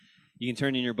You can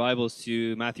turn in your Bibles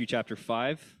to Matthew chapter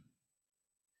 5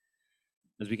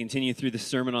 as we continue through the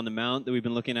Sermon on the Mount that we've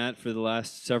been looking at for the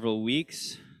last several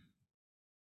weeks.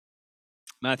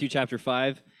 Matthew chapter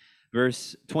 5,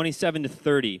 verse 27 to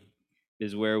 30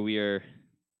 is where we are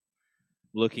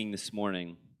looking this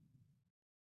morning.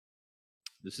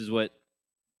 This is what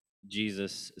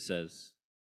Jesus says.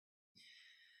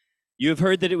 You have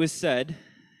heard that it was said,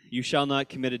 "You shall not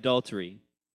commit adultery."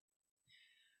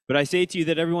 But I say to you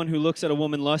that everyone who looks at a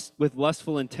woman with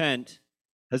lustful intent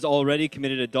has already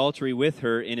committed adultery with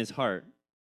her in his heart.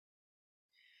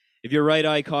 If your right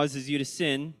eye causes you to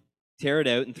sin, tear it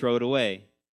out and throw it away.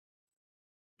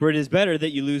 For it is better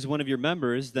that you lose one of your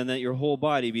members than that your whole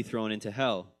body be thrown into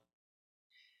hell.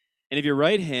 And if your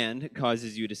right hand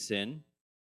causes you to sin,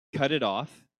 cut it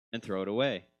off and throw it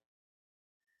away.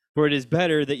 For it is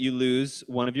better that you lose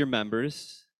one of your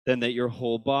members than that your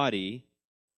whole body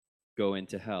go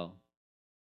into hell.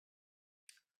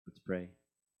 Let's pray.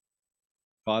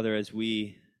 Father, as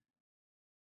we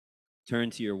turn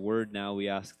to your word now, we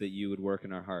ask that you would work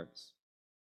in our hearts.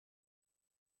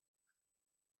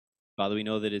 Father, we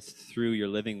know that it's through your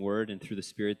living word and through the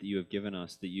Spirit that you have given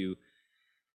us that you,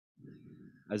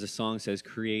 as the song says,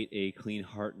 create a clean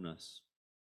heart in us.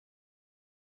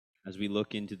 As we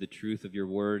look into the truth of your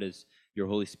word, as your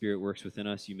Holy Spirit works within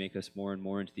us, you make us more and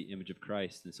more into the image of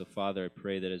Christ. And so, Father, I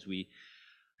pray that as we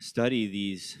study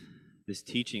this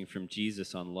teaching from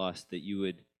Jesus on lust, that you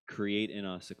would create in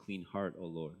us a clean heart, O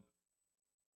Lord.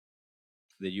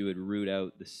 That you would root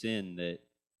out the sin that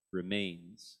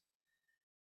remains.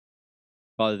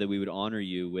 Father, that we would honor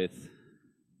you with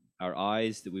our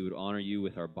eyes, that we would honor you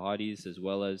with our bodies as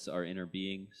well as our inner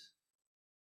beings.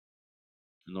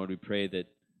 And Lord, we pray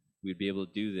that we'd be able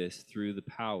to do this through the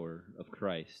power of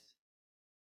Christ.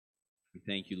 We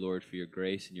thank you, Lord, for your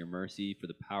grace and your mercy, for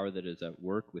the power that is at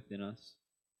work within us.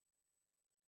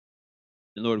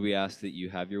 And Lord, we ask that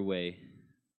you have your way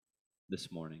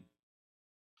this morning.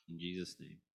 In Jesus'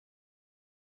 name,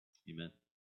 amen.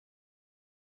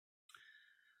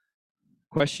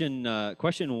 Question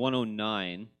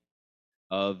 109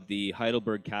 of the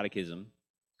Heidelberg Catechism,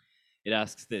 it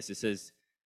asks this. It says,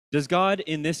 does God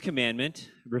in this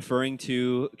commandment, referring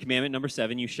to commandment number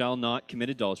 7, you shall not commit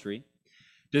adultery,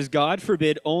 does God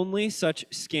forbid only such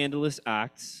scandalous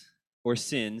acts or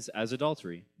sins as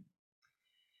adultery?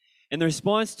 And the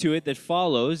response to it that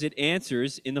follows, it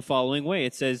answers in the following way.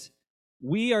 It says,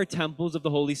 we are temples of the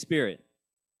Holy Spirit,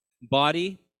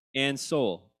 body and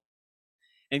soul.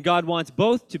 And God wants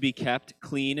both to be kept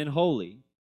clean and holy.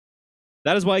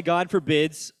 That is why God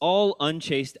forbids all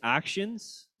unchaste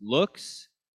actions, looks,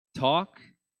 talk,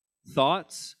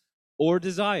 thoughts, or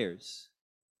desires,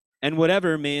 and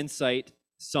whatever may incite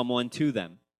someone to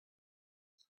them.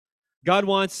 God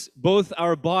wants both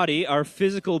our body, our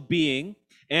physical being,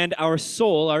 and our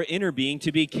soul, our inner being,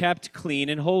 to be kept clean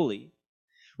and holy,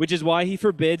 which is why he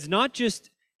forbids not just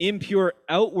impure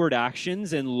outward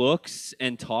actions and looks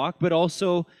and talk, but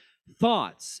also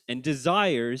thoughts and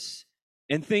desires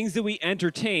and things that we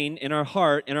entertain in our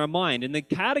heart and our mind. And the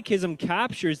Catechism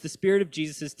captures the spirit of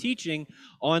Jesus' teaching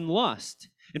on lust.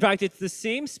 In fact, it's the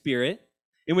same spirit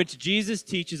in which Jesus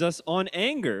teaches us on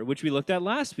anger, which we looked at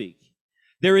last week.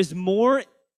 There is more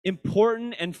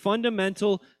important and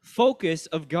fundamental focus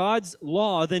of God's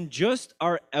law than just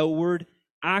our outward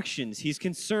actions. He's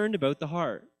concerned about the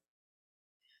heart.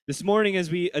 This morning,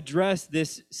 as we address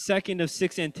this second of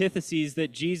 6 antitheses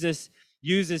that Jesus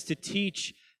uses to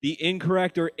teach the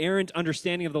incorrect or errant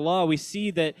understanding of the law, we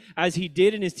see that as he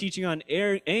did in his teaching on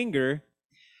anger,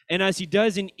 and as he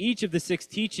does in each of the 6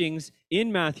 teachings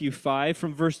in Matthew 5,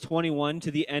 from verse 21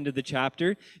 to the end of the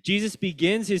chapter, Jesus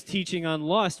begins his teaching on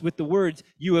lust with the words,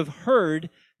 you have heard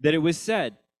that it was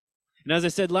said. And as I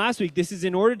said last week, this is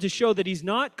in order to show that he's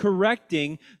not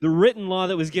correcting the written law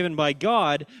that was given by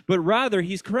God, but rather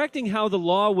he's correcting how the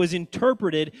law was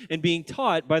interpreted and being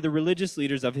taught by the religious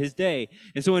leaders of his day.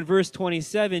 And so in verse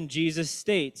 27, Jesus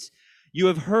states, you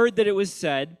have heard that it was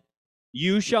said,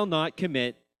 you shall not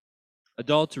commit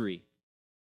adultery.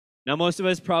 Now, most of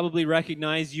us probably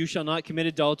recognize you shall not commit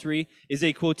adultery is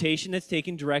a quotation that's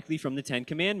taken directly from the 10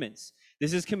 Commandments.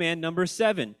 This is command number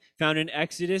 7, found in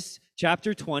Exodus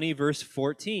chapter 20, verse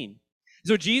 14.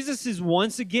 So Jesus is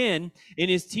once again, in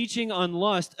his teaching on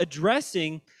lust,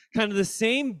 addressing kind of the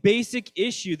same basic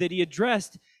issue that he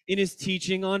addressed in his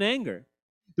teaching on anger.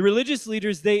 The religious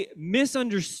leaders, they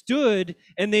misunderstood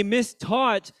and they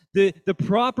mistaught the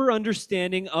proper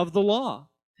understanding of the law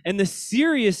and the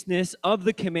seriousness of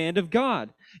the command of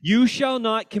God. You shall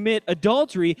not commit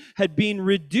adultery had been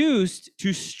reduced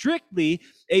to strictly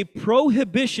a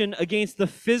prohibition against the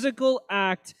physical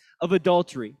act of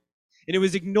adultery. And it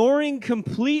was ignoring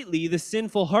completely the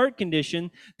sinful heart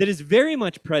condition that is very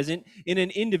much present in an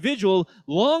individual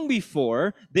long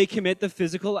before they commit the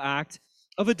physical act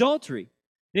of adultery.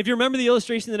 And if you remember the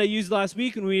illustration that I used last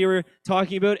week when we were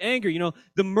talking about anger,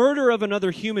 the murder of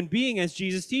another human being, as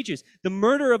Jesus teaches, the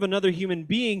murder of another human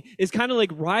being is kind of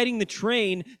like riding the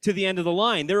train to the end of the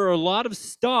line. There are a lot of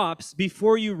stops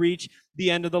before you reach the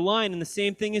end of the line. And the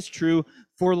same thing is true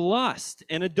for lust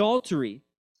and adultery.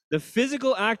 The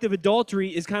physical act of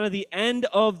adultery is kind of the end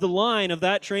of the line of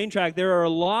that train track. There are a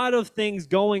lot of things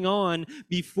going on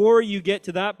before you get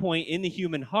to that point in the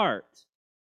human heart.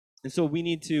 And so we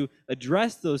need to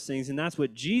address those things, and that's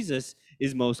what Jesus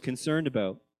is most concerned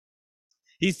about.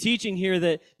 He's teaching here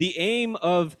that the aim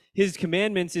of his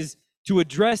commandments is to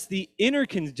address the inner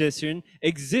condition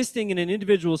existing in an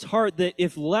individual's heart that,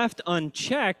 if left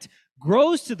unchecked,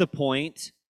 grows to the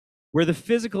point where the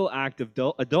physical act of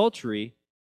adultery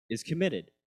is committed.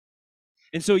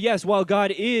 And so, yes, while God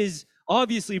is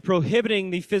obviously prohibiting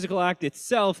the physical act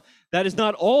itself, that is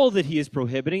not all that he is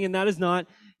prohibiting, and that is not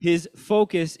his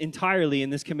focus entirely in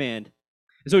this command.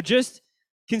 And so just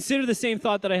consider the same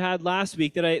thought that I had last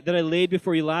week, that I laid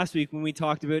before you last week when we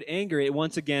talked about anger. It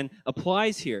once again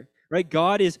applies here, right?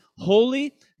 God is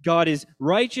holy, God is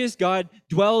righteous, God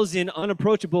dwells in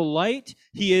unapproachable light,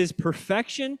 he is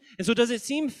perfection. And so does it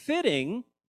seem fitting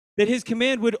that his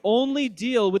command would only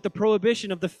deal with the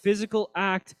prohibition of the physical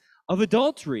act of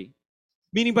adultery?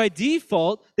 Meaning by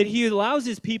default that he allows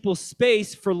his people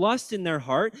space for lust in their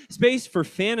heart, space for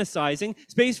fantasizing,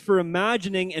 space for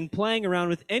imagining and playing around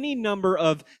with any number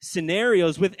of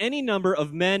scenarios, with any number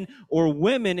of men or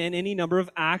women, and any number of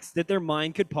acts that their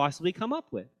mind could possibly come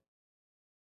up with.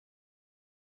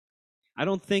 I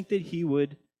don't think that he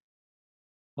would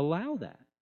allow that.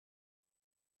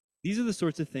 These are the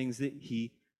sorts of things that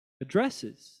he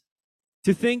addresses.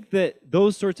 To think that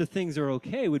those sorts of things are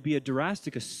okay would be a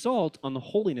drastic assault on the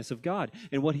holiness of God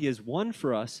and what he has won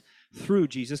for us through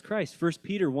Jesus Christ. 1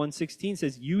 Peter 1:16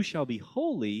 says, "You shall be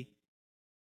holy,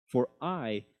 for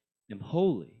I am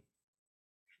holy."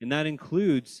 And that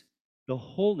includes the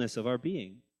wholeness of our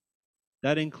being.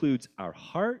 That includes our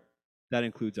heart, that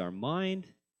includes our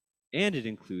mind, and it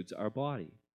includes our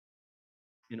body.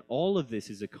 And all of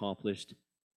this is accomplished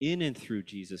in and through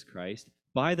Jesus Christ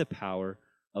by the power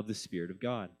of the Spirit of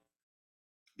God.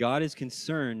 God is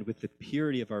concerned with the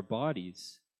purity of our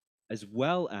bodies as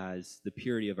well as the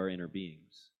purity of our inner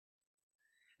beings.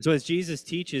 So as Jesus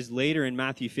teaches later in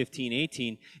Matthew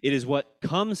 15:18, it is what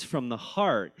comes from the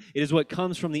heart, it is what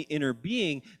comes from the inner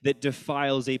being that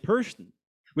defiles a person,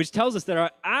 which tells us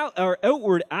that our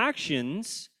outward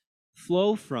actions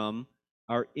flow from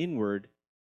our inward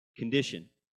condition.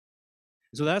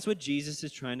 So that's what Jesus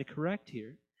is trying to correct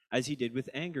here. As he did with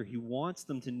anger, he wants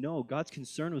them to know God's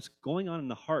concern was going on in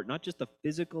the heart, not just the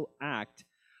physical act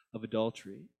of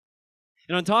adultery.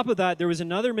 And on top of that, there was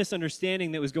another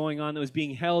misunderstanding that was going on that was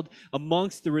being held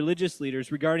amongst the religious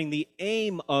leaders regarding the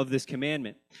aim of this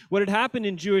commandment. What had happened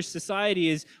in Jewish society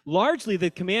is largely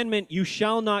the commandment, "You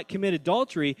shall not commit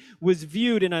adultery," was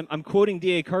viewed, and I'm quoting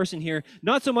D.A. Carson here,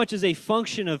 not so much as a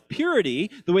function of purity,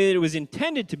 the way that it was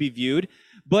intended to be viewed,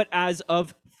 but as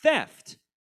of theft.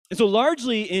 And so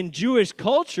largely in Jewish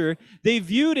culture, they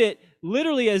viewed it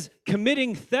literally as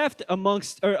committing theft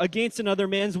against another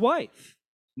man's wife,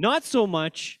 not so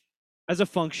much as a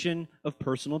function of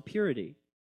personal purity.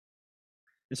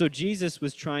 And so Jesus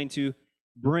was trying to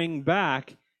bring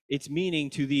back its meaning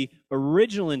to the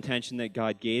original intention that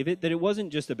God gave it, that it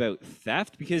wasn't just about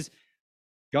theft, because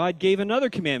God gave another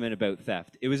commandment about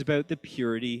theft. It was about the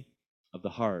purity of the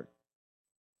heart.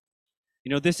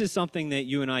 This is something that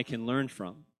you and I can learn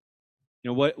from.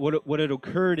 What had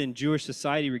occurred in Jewish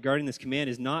society regarding this command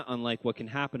is not unlike what can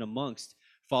happen amongst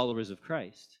followers of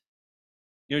Christ.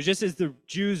 Just as the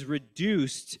Jews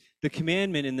reduced the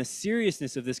commandment and the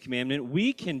seriousness of this commandment,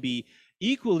 we can be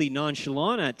equally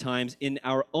nonchalant at times in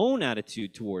our own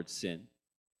attitude towards sin.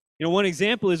 One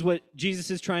example is what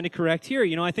Jesus is trying to correct here.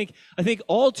 I think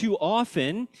all too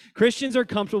often Christians are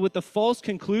comfortable with the false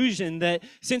conclusion that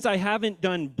since I haven't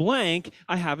done blank,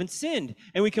 I haven't sinned.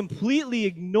 And we completely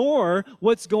ignore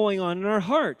what's going on in our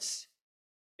hearts.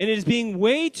 And it is being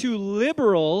way too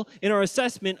liberal in our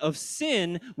assessment of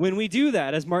sin when we do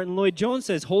that. As Martin Lloyd-Jones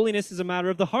says, holiness is a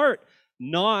matter of the heart,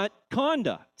 not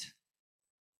conduct.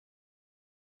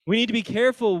 We need to be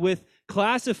careful with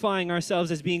classifying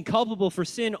ourselves as being culpable for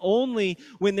sin only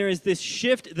when there is this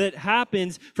shift that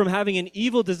happens from having an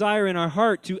evil desire in our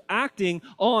heart to acting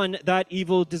on that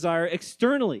evil desire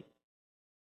externally.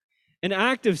 An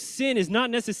act of sin is not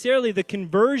necessarily the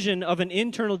conversion of an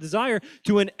internal desire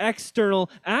to an external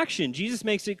action. Jesus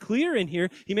makes it clear in here.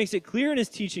 He makes it clear in his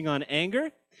teaching on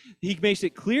anger. He makes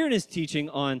it clear in his teaching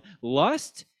on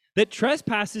lust that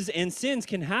trespasses and sins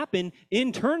can happen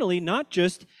internally, not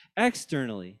just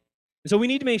externally. And so we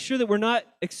need to make sure that we're not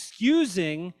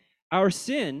excusing our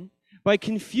sin by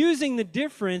confusing the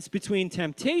difference between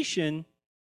temptation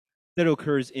that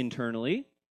occurs internally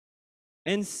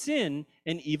and sin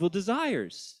and evil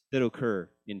desires that occur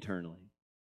internally.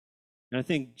 And I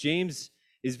think James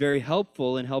is very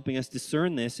helpful in helping us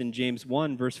discern this in James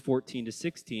 1, verse 14 to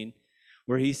 16,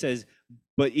 where he says,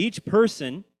 "But each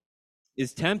person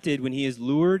is tempted when he is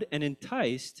lured and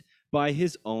enticed by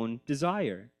his own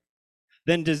desire.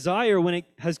 Then desire, when it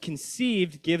has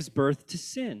conceived, gives birth to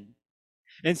sin.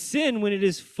 And sin, when it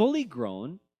is fully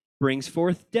grown, brings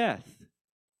forth death.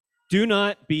 Do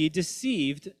not be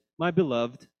deceived, my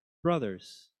beloved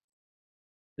brothers."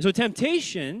 So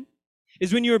temptation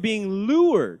is when you're being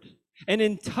lured and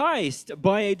enticed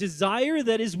by a desire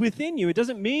that is within you. It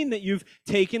doesn't mean that you've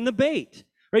taken the bait,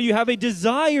 right? You have a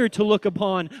desire to look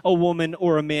upon a woman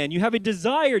or a man. You have a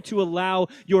desire to allow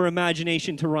your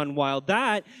imagination to run wild.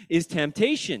 That is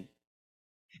temptation.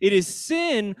 It is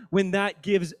sin when that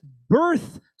gives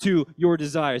birth to your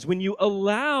desires, when you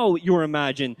allow your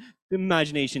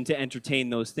imagination to entertain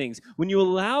those things, when you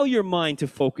allow your mind to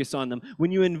focus on them,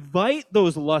 when you invite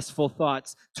those lustful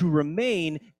thoughts to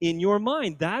remain in your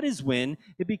mind. That is when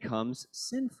it becomes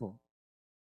sinful.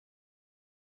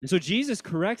 And so Jesus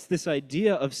corrects this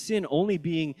idea of sin only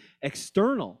being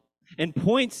external and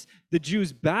points the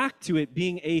Jews back to it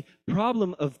being a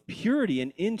problem of purity,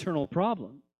 an internal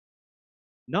problem.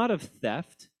 Not of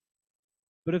theft,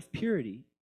 but of purity.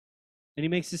 And he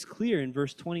makes this clear in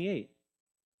verse 28.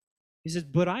 He says,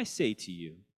 "But I say to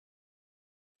you,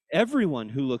 everyone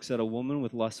who looks at a woman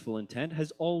with lustful intent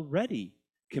has already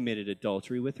committed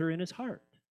adultery with her in his heart."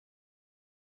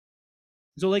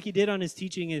 So like he did on his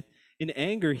teaching in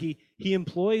anger, he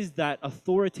employs that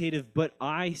authoritative, "but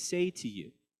I say to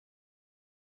you."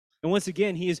 And once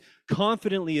again, he is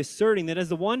confidently asserting that as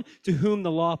the one to whom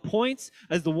the law points,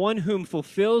 as the one whom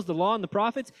fulfills the law and the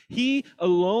prophets, he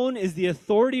alone is the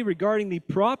authority regarding the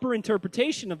proper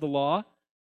interpretation of the law,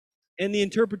 and the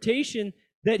interpretation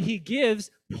that he gives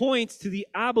points to the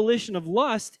abolition of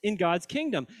lust in God's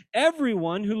kingdom.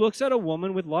 Everyone who looks at a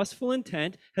woman with lustful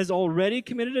intent has already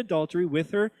committed adultery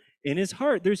with her in his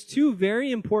heart. There's two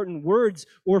very important words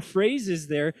or phrases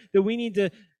there that we need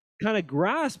to kind of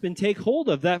grasp and take hold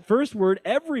of. That first word,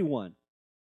 everyone.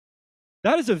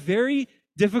 That is a very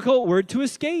difficult word to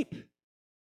escape.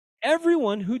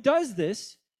 Everyone who does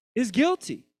this is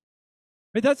guilty.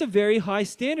 Right? That's a very high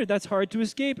standard. That's hard to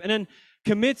escape. And then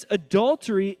commits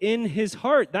adultery in his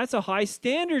heart. That's a high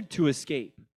standard to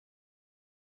escape.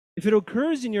 If it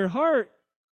occurs in your heart,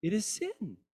 it is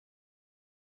sin.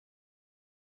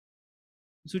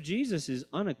 So Jesus is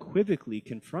unequivocally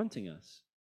confronting us,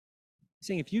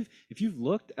 saying if you've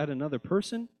looked at another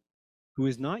person who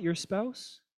is not your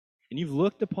spouse, and you've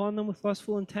looked upon them with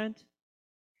lustful intent,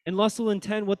 and lustful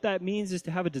intent, what that means is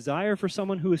to have a desire for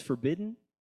someone who is forbidden,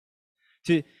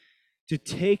 to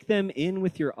take them in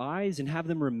with your eyes and have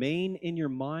them remain in your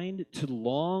mind, to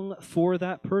long for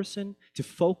that person, to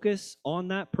focus on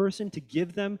that person, to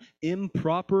give them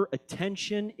improper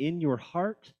attention in your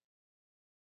heart,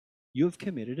 you have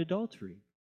committed adultery.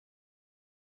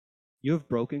 You have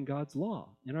broken God's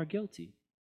law and are guilty.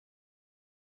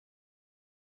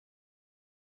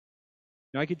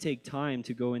 Now, I could take time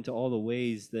to go into all the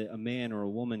ways that a man or a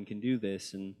woman can do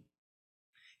this, and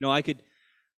I could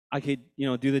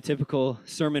do the typical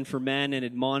sermon for men and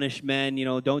admonish men,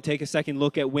 don't take a second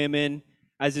look at women,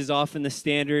 as is often the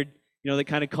standard, that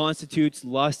kind of constitutes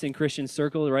lust in Christian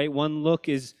circles, right? One look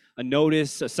is a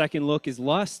notice, a second look is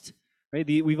lust, right?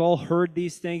 We've all heard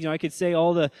these things. I could say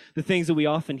all the things that we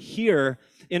often hear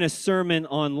in a sermon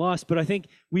on lust, but I think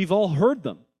we've all heard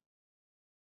them.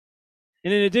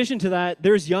 And in addition to that,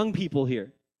 there's young people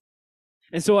here.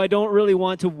 And so I don't really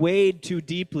want to wade too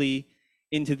deeply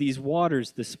into these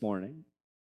waters this morning.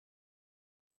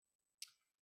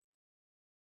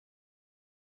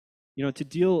 To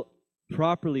deal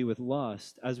properly with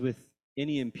lust, as with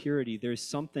any impurity, there's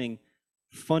something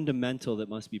fundamental that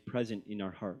must be present in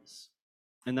our hearts.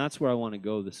 And that's where I want to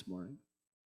go this morning.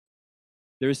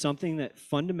 There is something that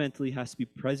fundamentally has to be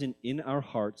present in our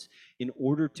hearts in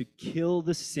order to kill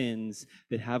the sins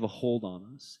that have a hold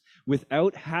on us.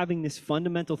 Without having this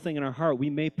fundamental thing in our heart, we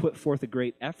may put forth a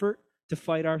great effort to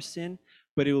fight our sin,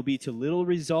 but it will be to little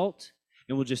result,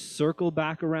 and we'll just circle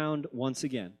back around once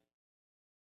again.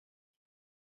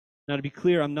 Now, to be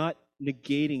clear, I'm not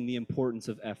negating the importance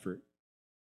of effort.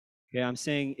 Okay, I'm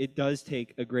saying it does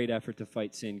take a great effort to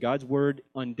fight sin. God's word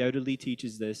undoubtedly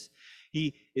teaches this.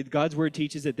 God's word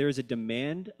teaches that there is a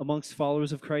demand amongst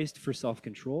followers of Christ for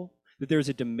self-control, that there's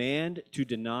a demand to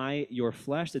deny your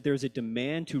flesh, that there's a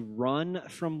demand to run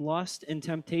from lust and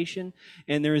temptation,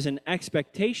 and there is an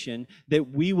expectation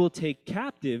that we will take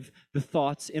captive the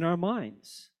thoughts in our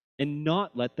minds and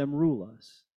not let them rule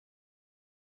us.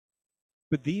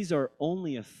 But these are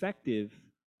only effective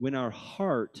when our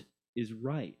heart is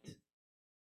right.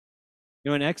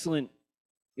 An excellent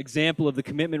example of the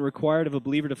commitment required of a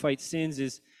believer to fight sins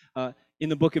is in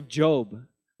the book of Job.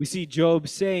 We see Job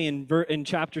say in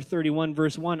chapter 31,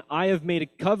 verse 1, "I have made a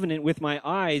covenant with my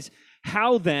eyes.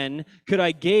 How then could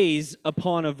I gaze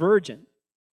upon a virgin?"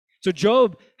 So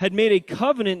Job had made a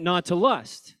covenant not to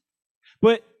lust.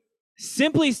 But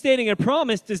simply stating a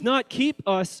promise does not keep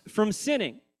us from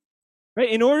sinning. Right?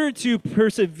 In order to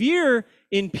persevere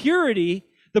in purity,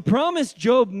 the promise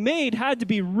Job made had to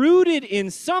be rooted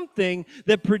in something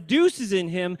that produces in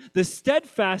him the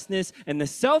steadfastness and the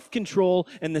self-control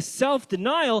and the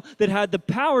self-denial that had the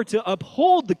power to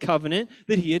uphold the covenant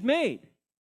that he had made.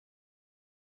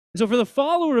 So for the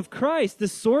follower of Christ, the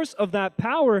source of that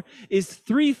power is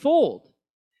threefold.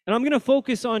 And I'm going to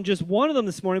focus on just one of them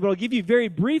this morning, but I'll give you very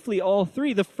briefly all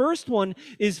three. The first one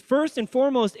is first and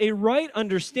foremost a right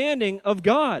understanding of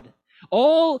God.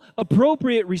 All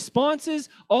appropriate responses,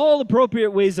 all appropriate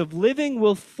ways of living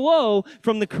will flow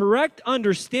from the correct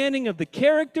understanding of the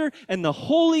character and the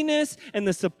holiness and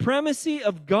the supremacy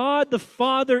of God the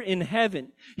Father in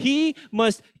heaven. He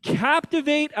must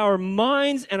captivate our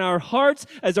minds and our hearts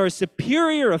as our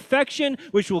superior affection,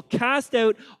 which will cast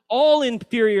out all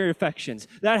inferior affections.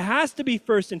 That has to be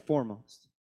first and foremost.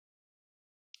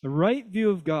 A right view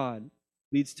of God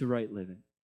leads to right living.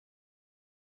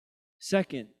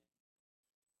 Second,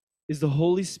 is the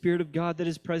Holy Spirit of God that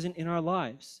is present in our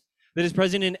lives, that is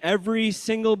present in every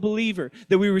single believer,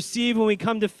 that we receive when we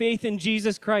come to faith in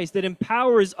Jesus Christ, that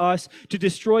empowers us to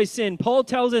destroy sin. Paul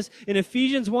tells us in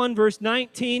Ephesians 1, verse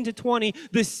 19 to 20,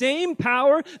 the same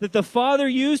power that the Father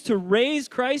used to raise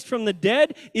Christ from the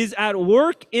dead is at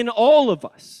work in all of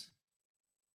us.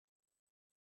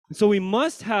 And so we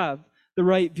must have the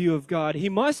right view of God. He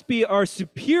must be our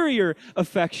superior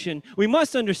affection. We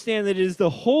must understand that it is the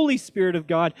Holy Spirit of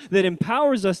God that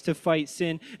empowers us to fight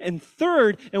sin. And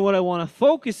third, and what I want to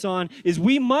focus on, is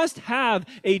we must have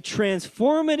a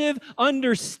transformative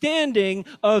understanding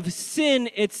of sin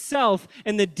itself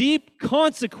and the deep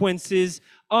consequences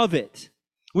of it.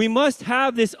 We must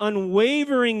have this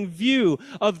unwavering view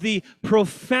of the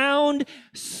profound,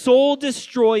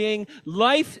 soul-destroying,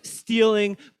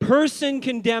 life-stealing,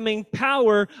 person-condemning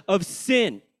power of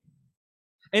sin.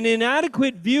 An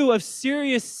inadequate view of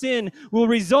serious sin will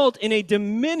result in a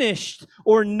diminished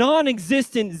or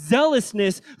non-existent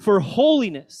zealousness for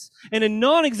holiness and a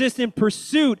non-existent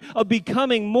pursuit of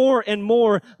becoming more and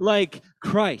more like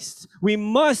Christ. We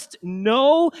must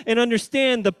know and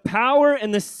understand the power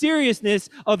and the seriousness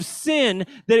of sin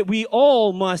that we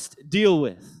all must deal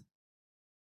with.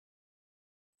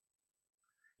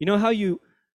 You know how you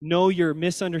know you're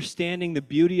misunderstanding the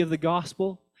beauty of the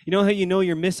gospel? You know how you know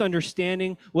you're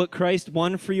misunderstanding what Christ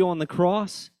won for you on the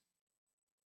cross?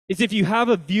 It's if you have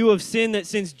a view of sin that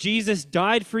since Jesus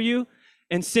died for you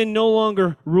and sin no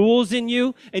longer rules in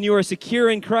you and you are secure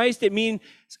in Christ, it means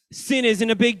sin isn't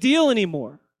a big deal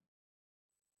anymore.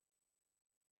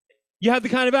 You have the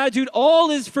kind of attitude,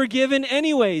 all is forgiven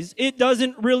anyways. It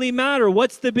doesn't really matter.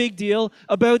 What's the big deal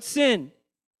about sin?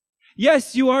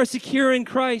 Yes, you are secure in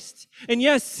Christ. And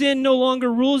yes, sin no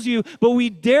longer rules you, but we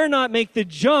dare not make the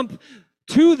jump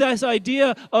to this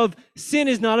idea of sin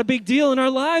is not a big deal in our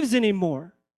lives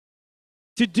anymore.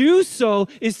 To do so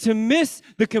is to miss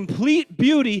the complete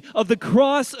beauty of the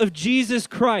cross of Jesus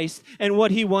Christ and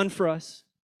what he won for us.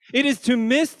 It is to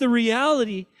miss the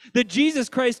reality that Jesus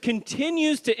Christ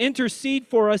continues to intercede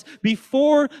for us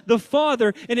before the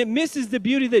Father, and it misses the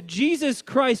beauty that Jesus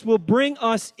Christ will bring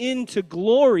us into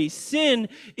glory. Sin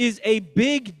is a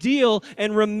big deal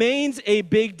and remains a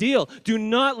big deal. Do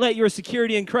not let your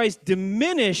security in Christ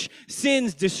diminish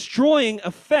sin's destroying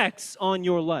effects on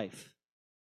your life.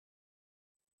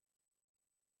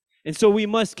 And so we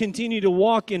must continue to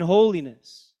walk in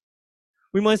holiness.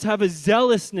 We must have a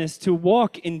zealousness to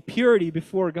walk in purity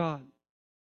before God.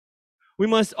 We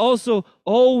must also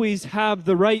always have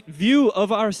the right view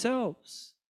of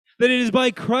ourselves. That it is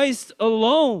by Christ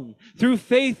alone, through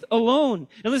faith alone.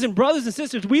 And listen, brothers and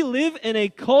sisters, we live in a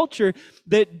culture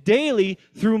that daily,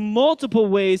 through multiple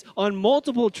ways, on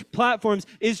multiple platforms,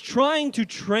 is trying to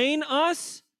train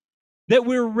us that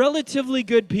we're relatively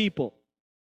good people.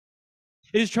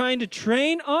 It is trying to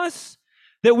train us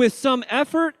that with some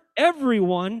effort,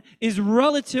 everyone is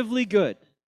relatively good.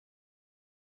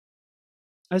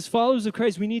 As followers of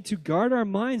Christ, we need to guard our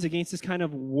minds against this kind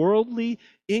of worldly,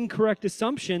 incorrect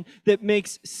assumption that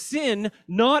makes sin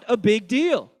not a big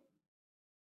deal.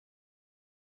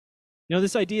 You know,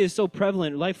 this idea is so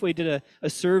prevalent. Lifeway did a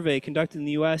survey conducted in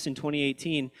the US in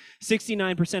 2018.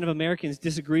 69% of Americans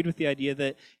disagreed with the idea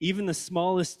that even the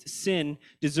smallest sin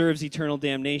deserves eternal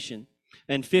damnation,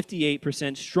 and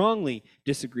 58% strongly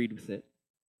disagreed with it.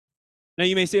 Now,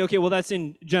 you may say, okay, well, that's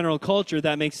in general culture.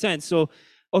 That makes sense. So,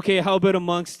 okay, how about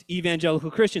amongst evangelical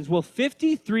Christians? Well,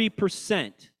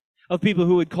 53% of people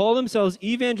who would call themselves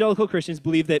evangelical Christians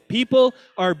believe that people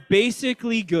are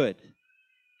basically good.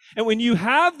 And when you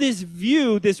have this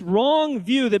view, this wrong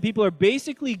view that people are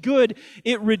basically good,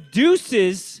 it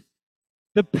reduces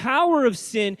the power of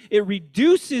sin, it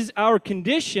reduces our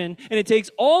condition, and it takes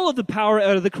all of the power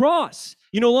out of the cross.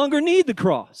 You no longer need the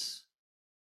cross.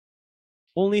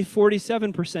 Only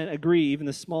 47% agree even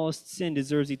the smallest sin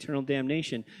deserves eternal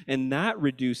damnation, and that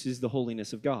reduces the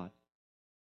holiness of God.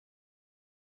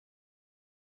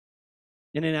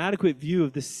 An inadequate view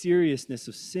of the seriousness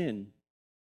of sin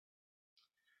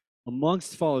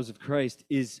amongst followers of Christ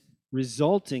is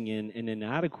resulting in an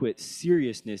inadequate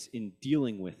seriousness in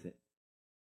dealing with it.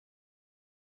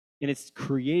 And it's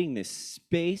creating this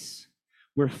space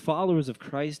where followers of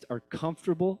Christ are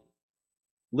comfortable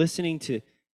listening to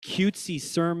cutesy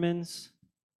sermons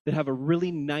that have a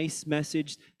really nice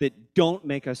message that don't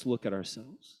make us look at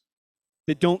ourselves,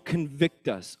 that don't convict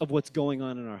us of what's going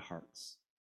on in our hearts.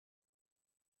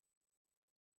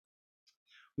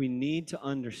 We need to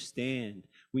understand.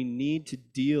 We need to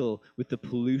deal with the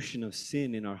pollution of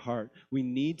sin in our heart. We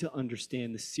need to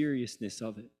understand the seriousness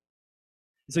of it.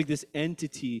 It's like this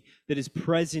entity that is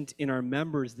present in our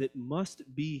members that must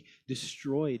be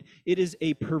destroyed. It is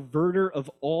a perverter of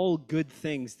all good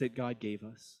things that God gave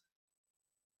us.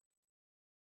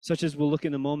 Such as we'll look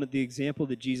in a moment, the example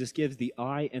that Jesus gives, the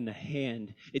eye and the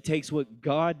hand. It takes what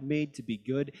God made to be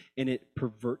good and it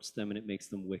perverts them and it makes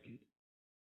them wicked.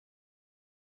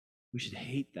 We should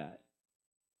hate that.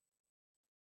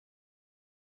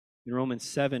 In Romans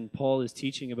 7, Paul is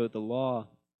teaching about the law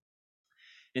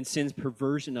and sin's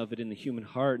perversion of it in the human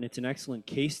heart, and it's an excellent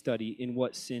case study in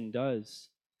what sin does.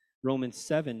 Romans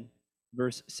 7,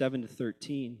 verse 7 to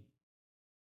 13.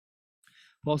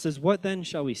 Paul says, "What then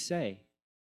shall we say?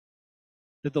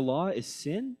 That the law is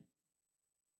sin?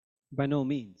 By no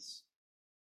means.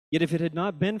 Yet if it had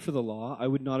not been for the law, I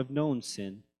would not have known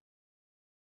sin.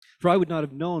 For I would not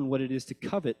have known what it is to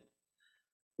covet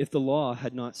if the law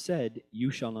had not said, 'You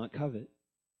shall not covet.'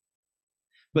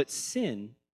 But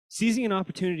sin, seizing an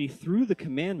opportunity through the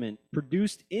commandment,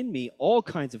 produced in me all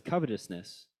kinds of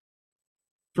covetousness.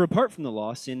 For apart from the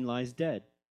law, sin lies dead.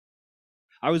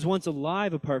 I was once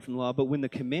alive apart from the law, but when the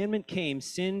commandment came,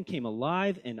 sin came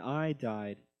alive and I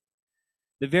died.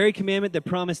 The very commandment that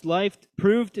promised life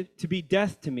proved to be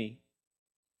death to me.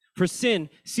 For sin,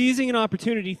 seizing an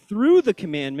opportunity through the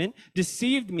commandment,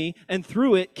 deceived me and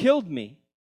through it killed me.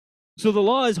 So the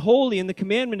law is holy and the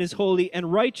commandment is holy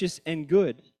and righteous and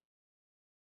good.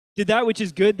 Did that which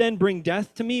is good then bring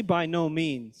death to me? By no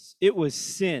means. It was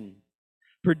sin,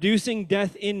 producing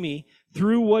death in me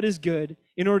through what is good,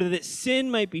 in order that sin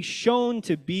might be shown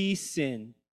to be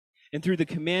sin, and through the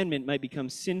commandment might become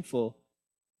sinful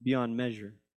beyond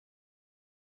measure."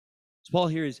 So Paul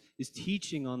here is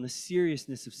teaching on the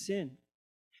seriousness of sin.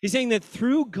 He's saying that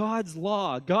through God's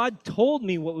law, God told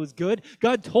me what was good,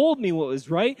 God told me what was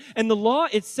right, and the law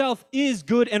itself is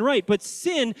good and right. But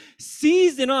sin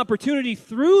seized an opportunity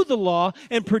through the law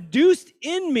and produced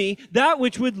in me that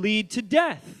which would lead to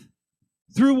death.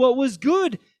 Through what was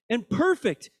good and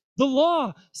perfect, the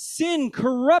law, sin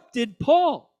corrupted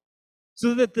Paul,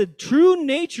 so that the true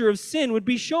nature of sin would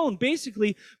be shown.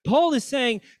 Basically, Paul is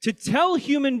saying to tell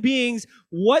human beings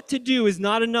what to do is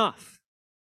not enough.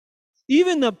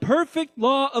 Even the perfect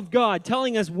law of God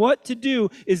telling us what to do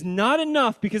is not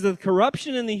enough because of the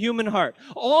corruption in the human heart.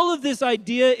 All of this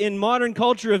idea in modern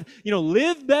culture of,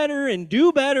 live better and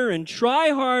do better and try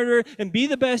harder and be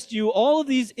the best you, all of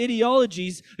these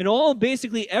ideologies and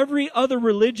basically every other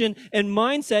religion and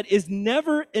mindset is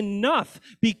never enough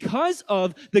because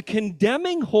of the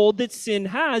condemning hold that sin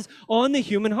has on the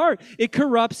human heart. It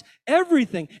corrupts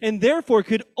everything and therefore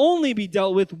could only be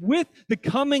dealt with the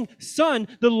coming Son,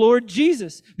 the Lord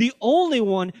Jesus, the only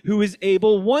one who is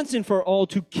able once and for all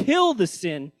to kill the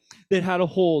sin that had a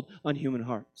hold on human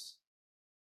hearts.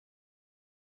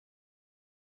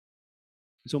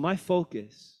 So my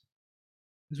focus,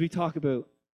 as we talk about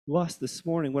lust this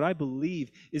morning, what I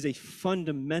believe is a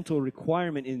fundamental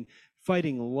requirement in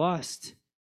Fighting lust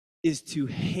is to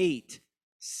hate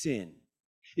sin,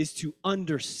 is to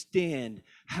understand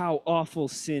how awful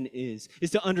sin is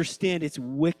to understand its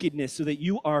wickedness so that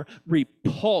you are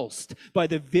repulsed by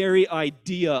the very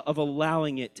idea of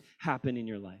allowing it happen in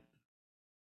your life.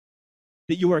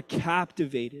 That you are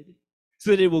captivated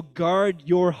so that it will guard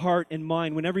your heart and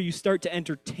mind whenever you start to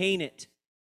entertain it,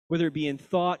 whether it be in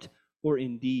thought or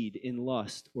in deed, in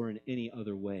lust or in any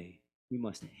other way. We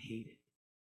must hate it.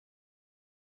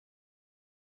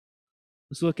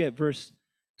 Let's look at verse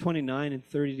 29 and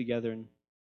 30 together, and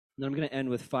then I'm going to end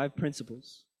with 5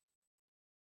 principles.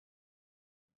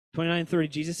 29 and 30,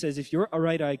 Jesus says, if your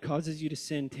right eye causes you to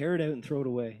sin, tear it out and throw it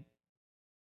away.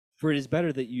 For it is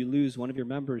better that you lose one of your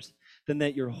members than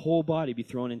that your whole body be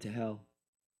thrown into hell.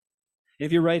 And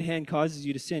if your right hand causes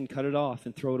you to sin, cut it off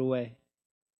and throw it away.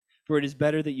 For it is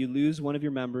better that you lose one of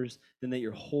your members than that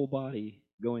your whole body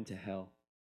go into hell.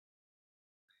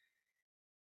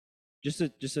 Just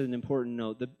an important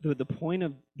note, the point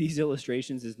of these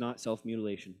illustrations is not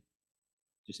self-mutilation.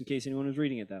 Just in case anyone was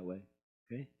reading it that way,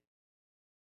 okay?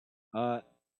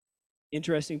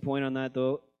 Interesting point on that,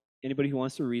 though. Anybody who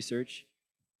wants to research,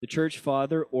 the church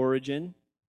father Origen,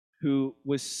 who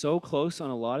was so close on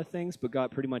a lot of things but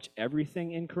got pretty much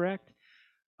everything incorrect,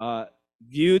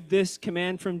 viewed this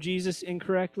command from Jesus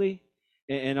incorrectly,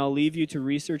 and I'll leave you to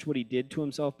research what he did to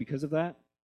himself because of that.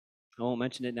 I won't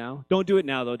mention it now. Don't do it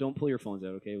now, though. Don't pull your phones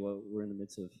out, okay? Well, we're in the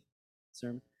midst of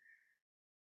sermon.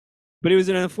 But it was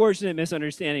an unfortunate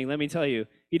misunderstanding, let me tell you.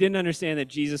 He didn't understand that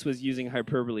Jesus was using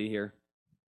hyperbole here.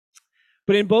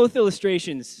 But in both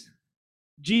illustrations,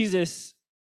 Jesus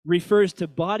refers to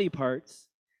body parts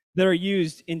that are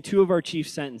used in 2 of our chief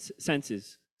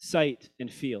senses, sight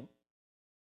and feel.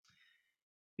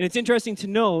 And it's interesting to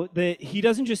know that he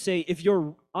doesn't just say, if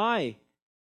your eye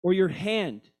or your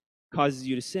hand causes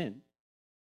you to sin.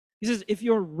 He says, if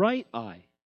your right eye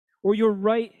or your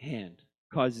right hand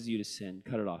causes you to sin,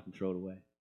 cut it off and throw it away. And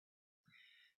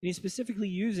he's specifically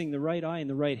using the right eye and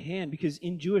the right hand because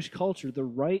in Jewish culture, the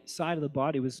right side of the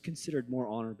body was considered more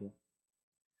honorable,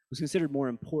 was considered more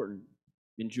important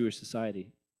in Jewish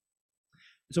society.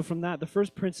 So from that, the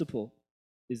first principle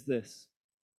is this.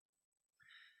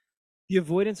 The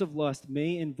avoidance of lust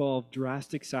may involve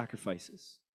drastic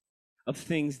sacrifices of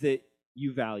things that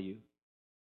you value.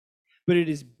 But it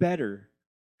is better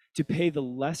to pay the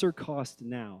lesser cost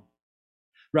now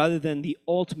rather than the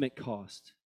ultimate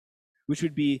cost, which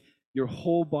would be your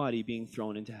whole body being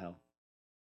thrown into hell.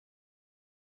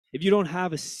 If you don't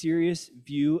have a serious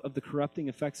view of the corrupting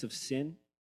effects of sin,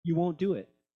 you won't do it.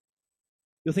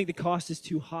 You'll think the cost is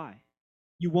too high.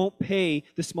 You won't pay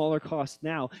the smaller cost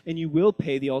now, and you will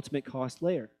pay the ultimate cost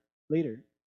later.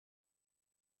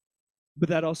 But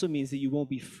that also means that you won't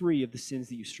be free of the sins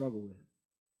that you struggle with.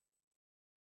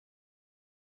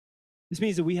 This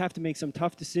means that we have to make some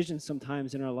tough decisions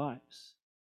sometimes in our lives.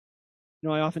 You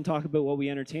know, I often talk about what we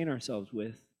entertain ourselves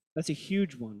with. That's a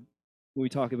huge one when we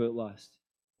talk about lust.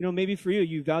 You know, maybe for you,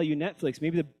 you value Netflix.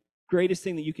 Maybe the greatest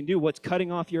thing that you can do, what's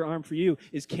cutting off your arm for you,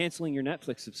 is canceling your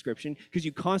Netflix subscription because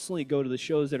you constantly go to the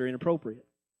shows that are inappropriate.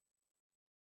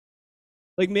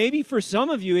 Like maybe for some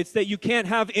of you, it's that you can't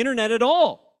have internet at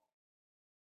all.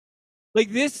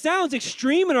 Like this sounds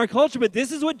extreme in our culture, but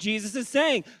this is what Jesus is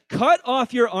saying. Cut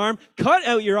off your arm, cut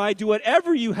out your eye, do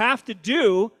whatever you have to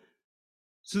do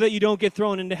so that you don't get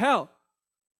thrown into hell.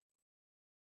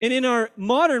 And in our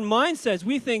modern mindsets,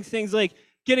 we think things like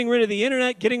getting rid of the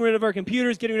internet, getting rid of our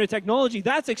computers, getting rid of technology,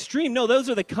 that's extreme. No, those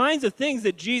are the kinds of things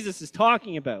that Jesus is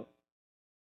talking about.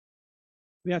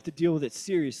 We have to deal with it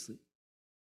seriously.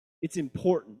 It's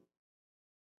important.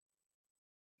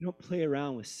 You don't play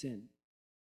around with sin.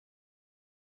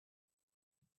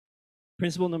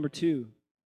 Principle number 2,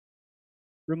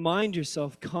 remind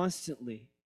yourself constantly,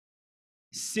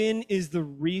 sin is the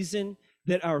reason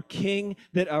that our King,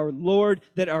 that our Lord,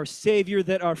 that our Savior,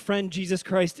 that our friend Jesus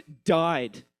Christ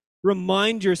died.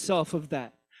 Remind yourself of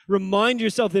that. Remind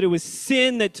yourself that it was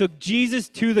sin that took Jesus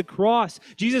to the cross.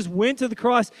 Jesus went to the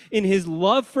cross in his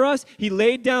love for us. He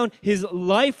laid down his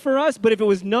life for us, but if it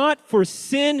was not for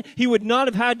sin, he would not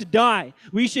have had to die.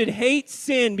 We should hate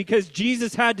sin because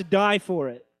Jesus had to die for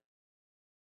it.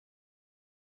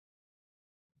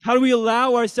 How do we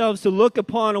allow ourselves to look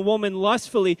upon a woman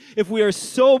lustfully if we are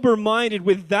sober-minded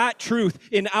with that truth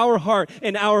in our heart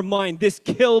and our mind? This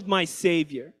killed my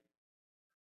Savior.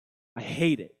 I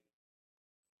hate it.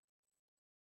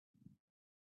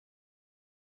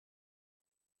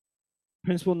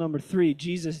 Principle number 3,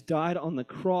 Jesus died on the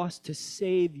cross to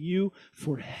save you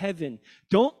for heaven.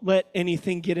 Don't let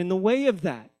anything get in the way of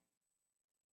that.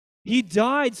 He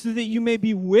died so that you may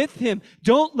be with him.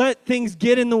 Don't let things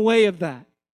get in the way of that.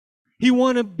 He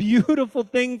won a beautiful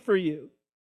thing for you.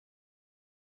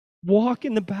 Walk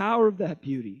in the power of that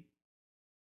beauty.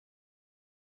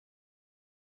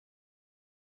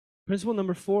 Principle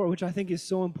number 4, which I think is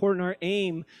so important, our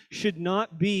aim should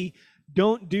not be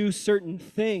don't do certain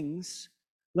things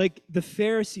like the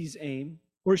Pharisees' aim,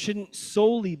 or it shouldn't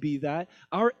solely be that.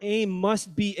 Our aim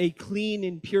must be a clean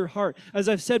and pure heart. As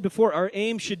I've said before, our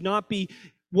aim should not be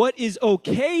what is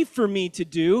okay for me to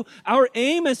do. Our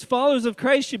aim as followers of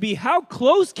Christ should be, how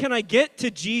close can I get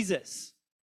to Jesus?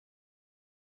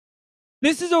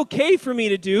 This is okay for me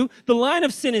to do. The line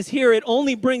of sin is here. It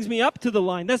only brings me up to the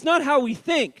line. That's not how we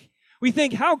think. We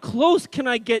think, how close can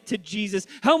I get to Jesus?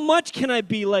 How much can I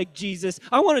be like Jesus?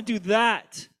 I want to do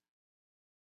that.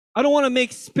 I don't want to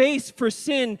make space for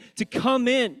sin to come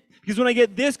in. Because when I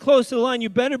get this close to the line, you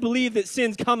better believe that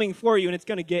sin's coming for you and it's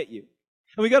going to get you.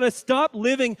 And we got to stop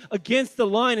living against the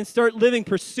line and start living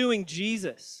pursuing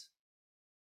Jesus.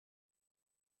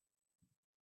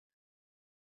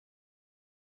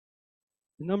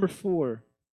 Number 4,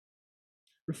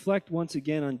 reflect once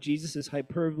again on Jesus'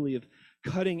 hyperbole of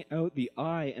cutting out the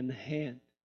eye and the hand.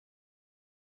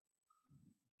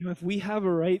 You know, if we have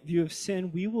a right view of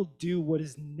sin, we will do what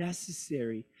is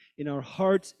necessary in our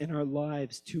hearts and our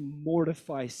lives to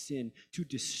mortify sin, to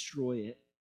destroy it.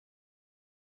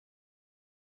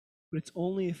 But it's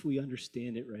only if we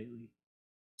understand it rightly.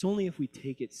 It's only if we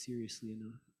take it seriously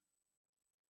enough.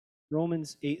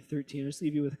 Romans 8:13. I'll just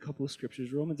leave you with a couple of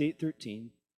scriptures. Romans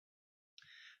 8:13.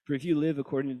 For if you live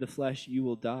according to the flesh, you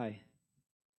will die.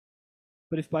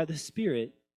 But if by the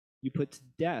Spirit you put to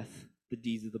death the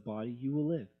deeds of the body, you will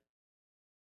live.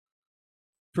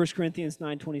 1 Corinthians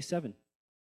 9:27.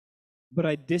 But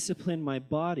I discipline my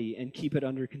body and keep it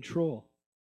under control,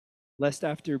 lest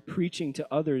after preaching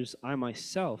to others, I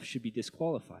myself should be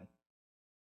disqualified.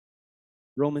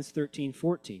 Romans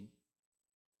 13:14.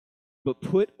 But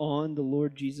put on the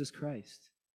Lord Jesus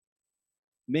Christ.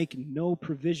 Make no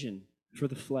provision for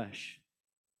the flesh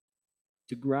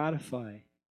to gratify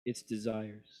its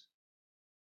desires.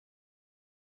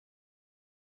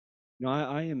 Now,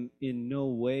 I am in no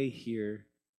way here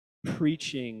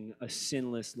preaching a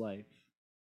sinless life.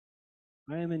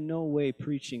 I am in no way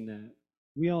preaching that.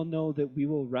 We all know that we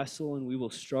will wrestle and we will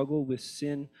struggle with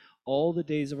sin all the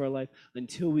days of our life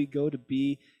until we go to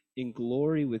be in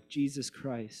glory with Jesus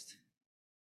Christ.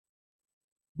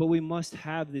 But we must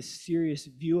have this serious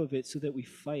view of it so that we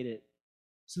fight it,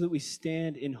 so that we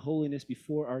stand in holiness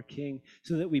before our King,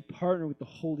 so that we partner with the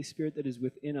Holy Spirit that is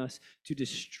within us to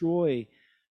destroy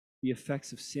the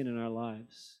effects of sin in our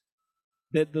lives,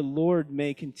 that the Lord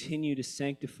may continue to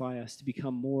sanctify us to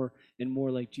become more and more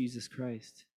like Jesus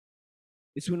Christ.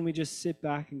 It's when we just sit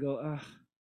back and go,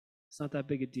 it's not that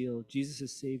big a deal. Jesus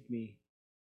has saved me.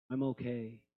 I'm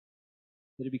okay.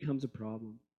 That it becomes a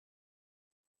problem.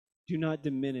 Do not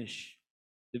diminish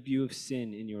the view of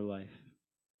sin in your life.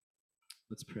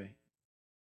 Let's pray.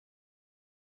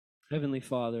 Heavenly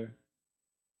Father,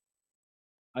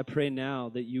 I pray now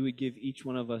that you would give each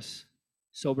one of us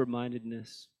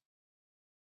sober-mindedness,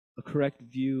 a correct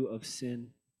view of sin.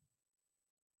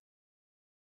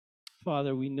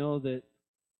 Father, we know that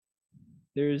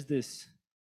there is this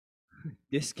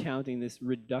discounting, this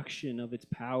reduction of its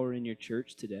power in your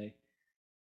church today,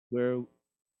 where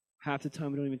half the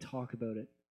time we don't even talk about it.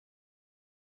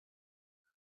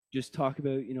 Just talk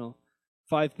about,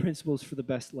 5 principles for the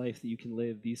best life that you can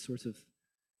live, these sorts of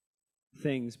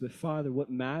things. But Father, what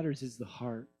matters is the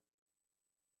heart.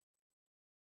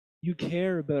 You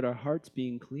care about our hearts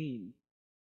being clean.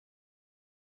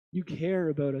 You care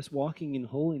about us walking in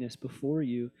holiness before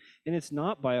you, and it's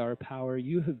not by our power.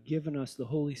 You have given us the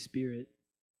Holy Spirit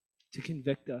to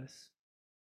convict us.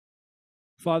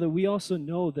 Father, we also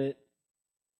know that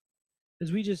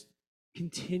as we just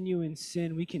continue in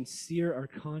sin, we can sear our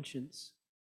conscience.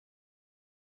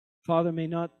 Father, may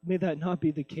that not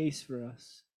be the case for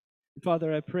us. And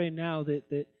Father, I pray now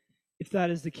that if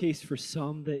that is the case for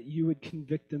some, that you would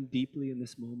convict them deeply in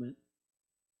this moment,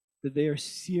 that they are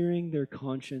searing their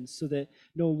conscience so that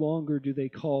no longer do they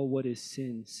call what is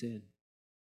sin, sin.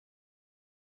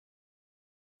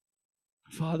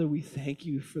 Father, we thank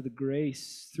you for the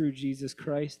grace through Jesus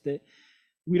Christ that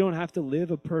we don't have to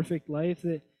live a perfect life,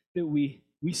 that we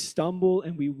stumble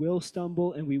and we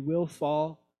will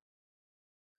fall.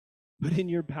 But in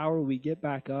your power, we get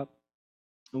back up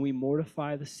and we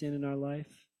mortify the sin in our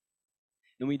life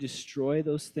and we destroy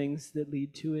those things that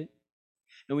lead to it.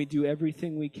 And we do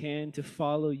everything we can to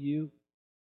follow you.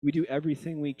 We do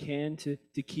everything we can to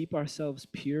keep ourselves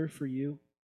pure for you.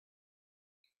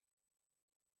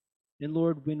 And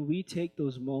Lord, when we take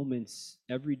those moments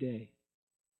every day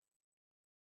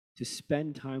to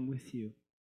spend time with you,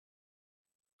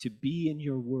 to be in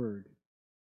your word,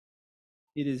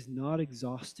 it is not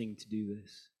exhausting to do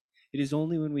this. It is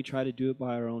only when we try to do it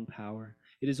by our own power.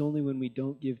 It is only when we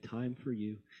don't give time for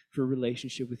you, for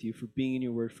relationship with you, for being in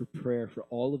your word, for prayer, for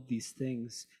all of these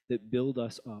things that build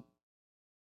us up.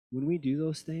 When we do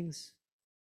those things,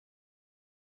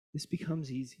 this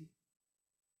becomes easy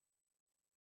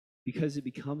because it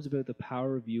becomes about the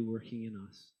power of you working in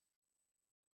us.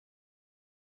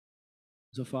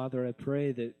 So, Father, I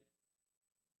pray that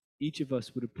each of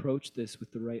us would approach this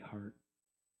with the right heart.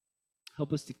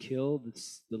 Help us to kill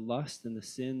the lust and the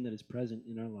sin that is present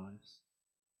in our lives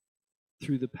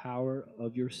through the power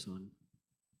of your Son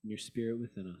and your Spirit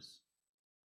within us.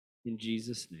 In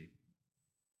Jesus' name,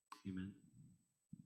 amen.